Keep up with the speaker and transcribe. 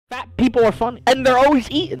Fat people are funny, and they're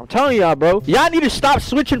always eating. I'm telling y'all, bro. Y'all need to stop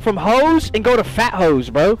switching from hoes and go to fat hoes,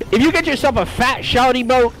 bro. If you get yourself a fat shawty,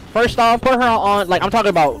 bro, first off, put her on, like, I'm talking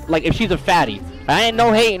about, like, if she's a fatty. I ain't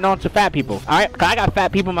no hating on to fat people, alright? Cause I got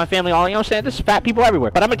fat people in my family, all, you know what I'm saying? There's fat people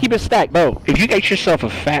everywhere. But I'm gonna keep it stacked, bro. If you get yourself a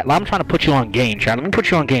fat, I'm trying to put you on game, child. Let me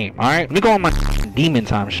put you on game, alright? Let me go on my demon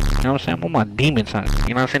time, you know what I'm saying? I'm on my demon time, you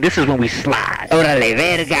know what I'm saying? This is when we slide. Órale,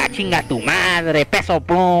 verga, chinga tu madre, peso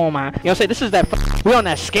pluma. You know what I'm saying? This is that, we on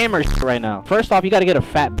that scammer right now. First off, you gotta get a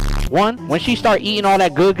fat one. When she start eating all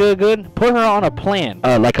that good, put her on a plan.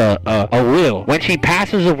 Like a will. When she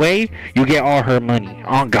passes away, you get all her money.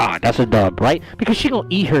 On God, that's a dub, right? Because she gonna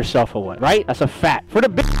eat herself away, right? That's a fact. For the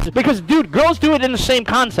bitches, because dude, girls do it in the same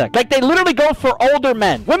concept. Like they literally go for older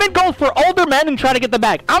men. Women go for older men and try to get the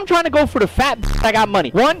bag. I'm trying to go for the fat that got money.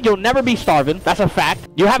 One, you'll never be starving. That's a fact.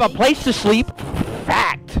 You have a place to sleep.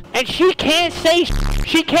 Fact. And she can't say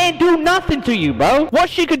she can't do nothing to you, bro. What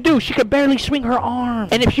she could do, she could barely swing her arm.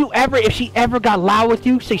 And if she ever got loud with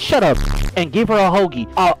you, say shut up and give her a hoagie.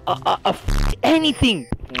 Anything.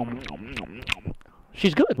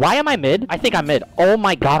 She's good. Why am I mid? I think I'm mid. Oh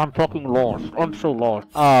my god, I'm fucking lost. I'm so lost.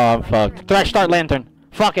 Oh, I'm fucked. Thresh, start lantern.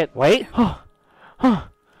 Fuck it. Wait. Boom! I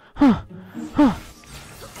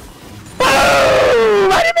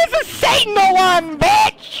didn't miss a signal one,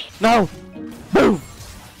 bitch! No. Boom!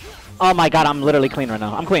 Oh my god, I'm literally clean right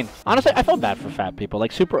now. I'm clean. Honestly, I feel bad for fat people,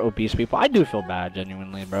 like super obese people. I do feel bad,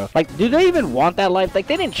 genuinely, bro. Like, do they even want that life? Like,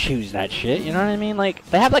 they didn't choose that shit, you know what I mean? Like,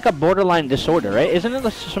 they have like a borderline disorder, right? Isn't it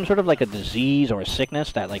like some sort of like a disease or a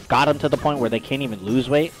sickness that like got them to the point where they can't even lose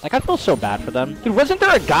weight? Like, I feel so bad for them. Dude, wasn't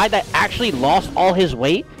there a guy that actually lost all his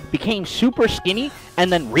weight, became super skinny,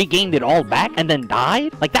 and then regained it all back, and then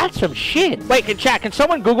died? Like, that's some shit. Wait, can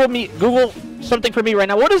someone Google something for me right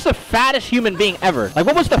now? What is the fattest human being ever? Like,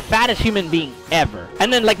 what was the fattest human being ever?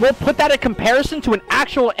 And then, like, we'll put that in comparison to an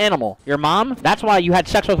actual animal. Your mom? That's why you had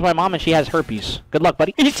sex with my mom and she has herpes. Good luck,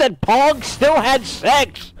 buddy. He said Pog still had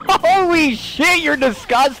sex. Holy shit, you're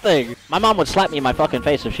disgusting. My mom would slap me in my fucking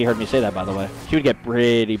face if she heard me say that, by the way. She would get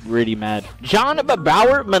pretty mad. John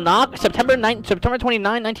Bauer Manock, September 29,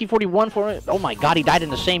 1941. Oh my god, he died in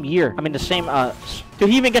the same year. I mean, the same, Dude,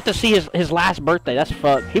 he even get to see his last birthday. That's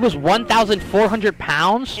fucked. He was 1,400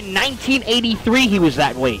 pounds. In 1983, he was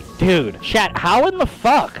that weight. Dude, chat, how in the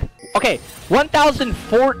fuck? Okay,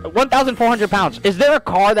 1,400 pounds. Is there a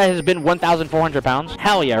car that has been 1,400 pounds?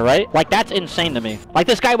 Hell yeah, right? Like, that's insane to me. Like,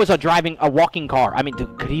 this guy was driving a walking car. I mean,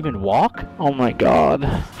 dude, could he even walk? Oh my god.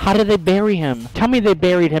 How did they bury him? Tell me they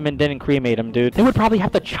buried him and didn't cremate him, dude. They would probably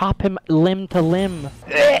have to chop him limb to limb.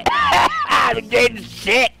 I'm getting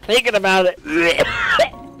sick thinking about it.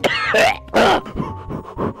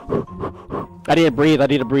 I need to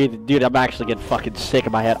breathe. Dude, I'm actually getting fucking sick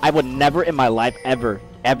in my head. I would never in my life ever.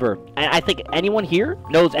 And I think anyone here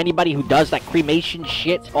knows anybody who does that cremation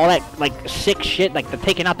shit, all that like sick shit, like the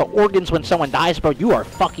taking out the organs when someone dies, bro. You are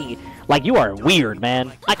fucking, like, you are weird,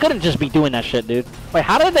 man. I couldn't just be doing that shit, dude. Wait,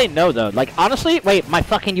 how did they know though? Like, honestly, wait, my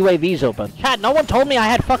fucking UAV's open. Chat, no one told me I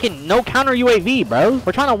had fucking no counter UAV, bro.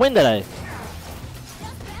 We're trying to win today.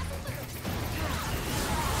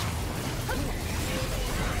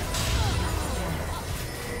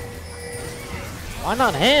 Why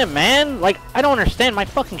not him, man? Like, I don't understand my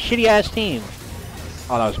fucking shitty ass team.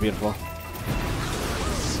 Oh, that was beautiful.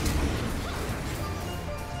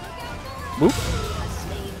 Boop.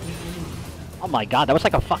 Oh my god, that was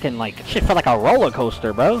like a fucking, like, shit felt like a roller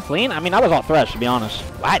coaster, bro. Clean? I mean, I was all Thresh, to be honest.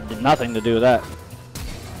 I had nothing to do with that.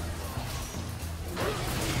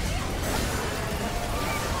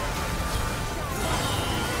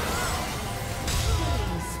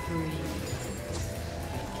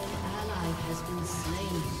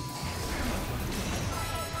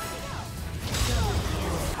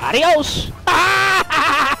 Adios!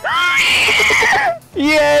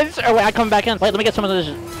 Yes! Oh, wait, I come back in. Wait, let me get some of this.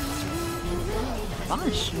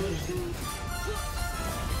 Nice.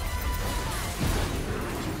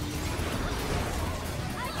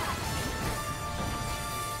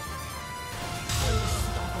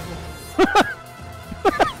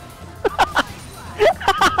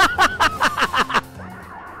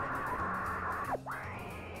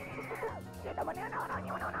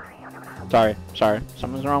 Sorry.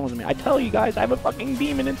 Something's wrong with me. I tell you guys, I have a fucking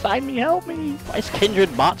demon inside me. Help me. Why is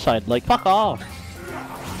Kindred bot side? Like, fuck off.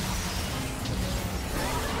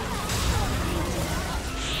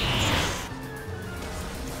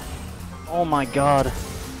 Oh my god.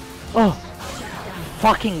 Oh.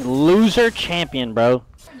 Fucking loser champion, bro.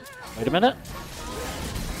 Wait a minute.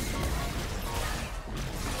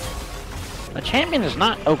 The champion is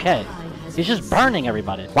not okay. He's just burning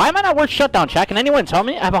everybody. Why am I not worth shutdown, chat? Can anyone tell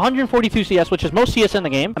me? I have 142 CS, which is most CS in the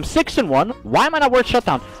game. I'm 6-1. Why am I not worth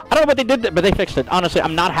shutdown? I don't know what they did, but they fixed it. Honestly,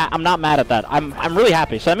 I'm not mad at that. I'm really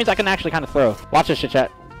happy. So that means I can actually kind of throw. Watch this shit,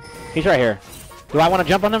 chat. He's right here. Do I want to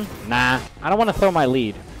jump on him? Nah. I don't want to throw my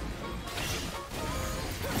lead.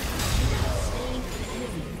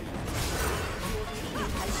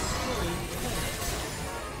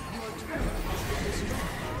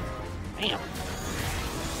 Damn.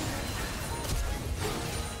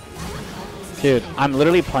 Dude, I'm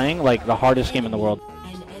literally playing like the hardest game in the world.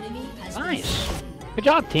 Nice. Good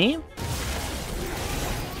job, team.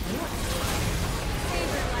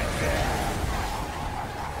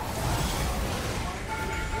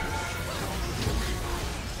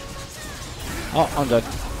 Oh, I'm dead.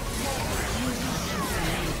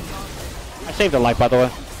 I saved a life, by the way.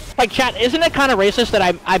 Like, chat, isn't it kind of racist that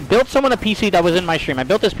I built someone a PC that was in my stream? I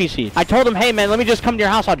built this PC. I told him, hey, man, let me just come to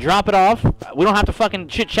your house. I'll drop it off. We don't have to fucking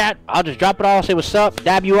chit-chat. I'll just drop it off, say what's up,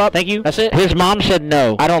 dab you up. Thank you. That's it. His mom said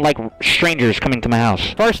no. I don't like strangers coming to my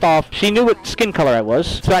house. First off, she knew what skin color I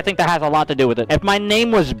was, so I think that has a lot to do with it. If my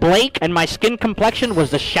name was Blake and my skin complexion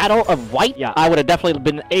was the shadow of white, yeah, I would have definitely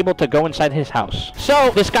been able to go inside his house.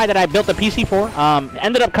 So, this guy that I built the PC for,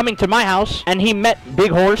 ended up coming to my house, and he met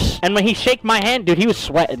Big Horse, and when he shaked my hand, dude, he was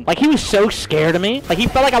sweating. Like, he was so scared of me. Like, he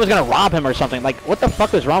felt like I was gonna rob him or something. Like, what the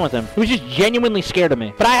fuck was wrong with him? He was just genuinely scared of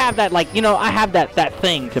me. But I have that, like, you know, I have that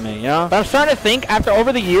thing to me, you know? But I'm starting to think, after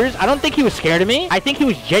over the years, I don't think he was scared of me. I think he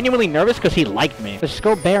was genuinely nervous because he liked me. Just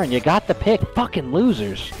go Baron, you got the pick. Fucking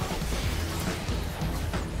losers.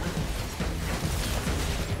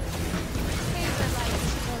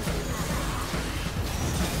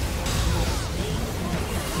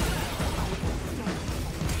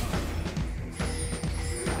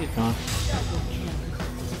 He's gone.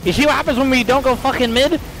 You see what happens when we don't go fucking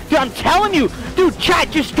mid? Dude, I'm telling you. Dude, chat,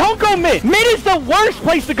 just don't go mid. Mid is the worst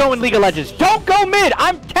place to go in League of Legends. Don't go mid.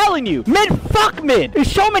 I'm telling you. Mid, fuck mid.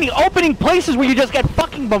 There's so many opening places where you just get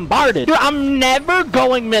fucking bombarded. Dude, I'm never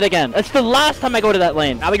going mid again. It's the last time I go to that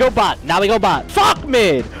lane. Now we go bot. Now we go bot. Fuck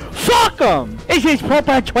mid. Fuck them. This is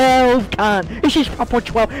proper 12, cunt. This is proper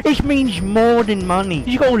 12. This means more than money.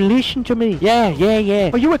 You gotta listen to me. Yeah.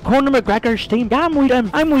 Are you at Conor McGregor's team? Yeah,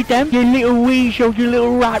 I'm with them. You little weasel, you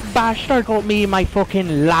little rat bastard. Got me and my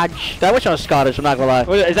fucking lads. I wish I was Scottish, I'm not gonna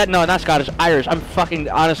lie. Is that, no, not Scottish, Irish. I'm fucking,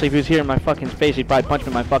 honestly, if he was here in my fucking face, he'd probably punch me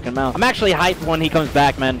in my fucking mouth. I'm actually hyped when he comes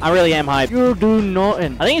back, man. I really am hyped. You're doing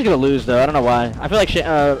nothing. I think he's gonna lose, though. I don't know why. I feel like,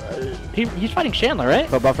 he's fighting Chandler, right?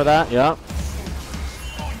 Go buff for that, yeah.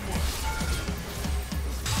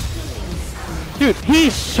 Dude,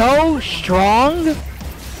 he's so strong.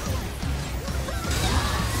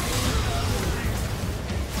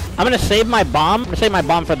 I'm gonna save my bomb. I'm gonna save my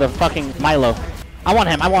bomb for the fucking Milo. I want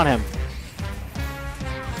him.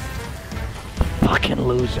 Fucking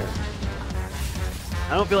loser.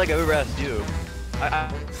 I don't feel like I've ever asked you.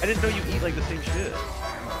 I didn't know you eat like the same shit.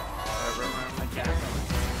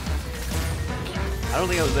 I don't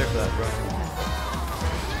think I was there for that, bro.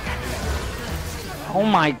 Oh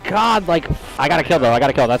my god, like, I gotta kill though,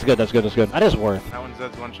 that's good. That is worth. That one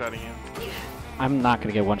Zed's one-shotting you. I'm not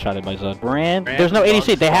gonna get one-shotted by Zed. Brand, there's no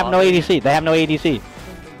ADC, they have no ADC.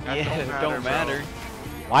 Yeah, it don't matter.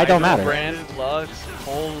 Why don't matter? Brand, Lux,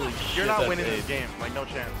 holy shit. You're not winning this game, like no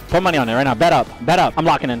chance. Put money on it right now, bet up, I'm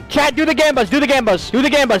locking in. Chat, do the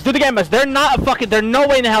gambas. They're not fucking, there's no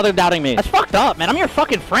way in the hell they're doubting me. That's fucked up, man, I'm your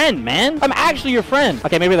fucking friend, man. I'm actually your friend.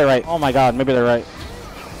 Okay, maybe they're right. Oh my god, maybe they're right.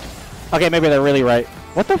 Okay, maybe they're really right.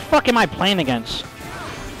 What the fuck am I playing against?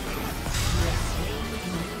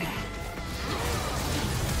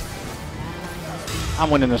 I'm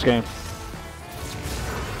winning this game.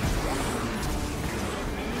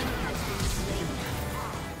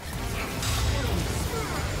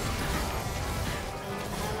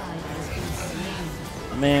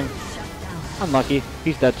 Man, unlucky.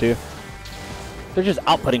 He's dead too. They're just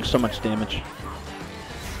outputting so much damage.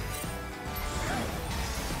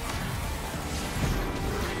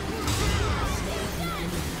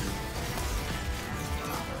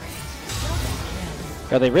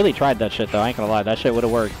 Yeah, they really tried that shit though, I ain't gonna lie, that shit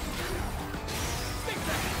would've worked.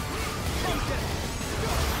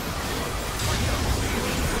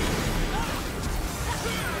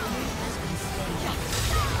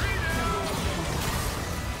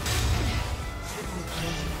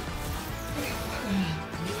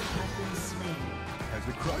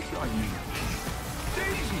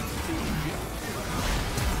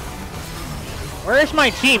 Where is my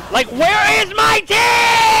team? Like, where is my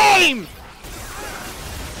team?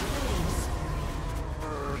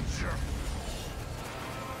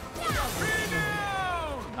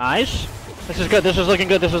 Nice. This is good. This is looking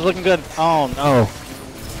good. This is looking good. Oh no.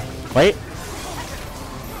 Wait.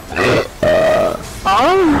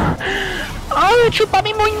 Oh, chupa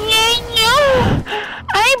mi muñeño.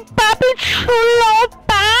 Ay, papi chulo,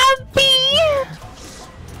 papi.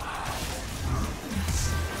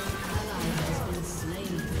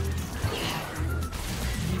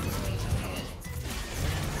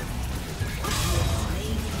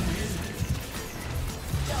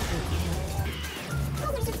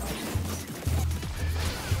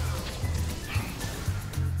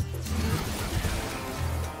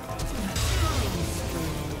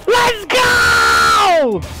 Let's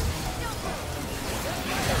go!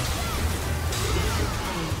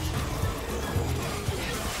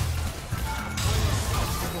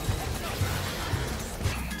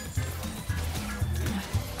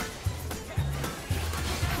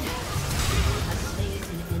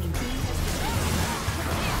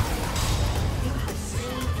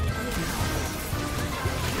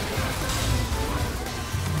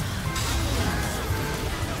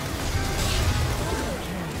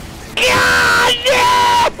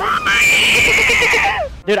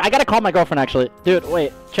 Dude, I gotta call my girlfriend actually. Dude,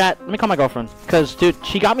 wait, chat, let me call my girlfriend. Cause, dude,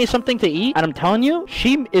 she got me something to eat, and I'm telling you,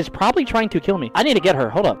 she is probably trying to kill me. I need to get her,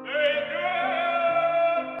 hold up. And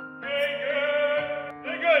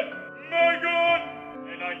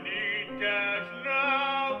I need cash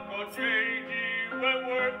now. Go 3G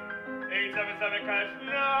Wentworth. 877 cash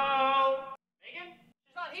now. Megan?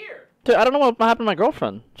 She's not here. Dude, I don't know what happened to my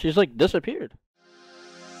girlfriend. She's like disappeared.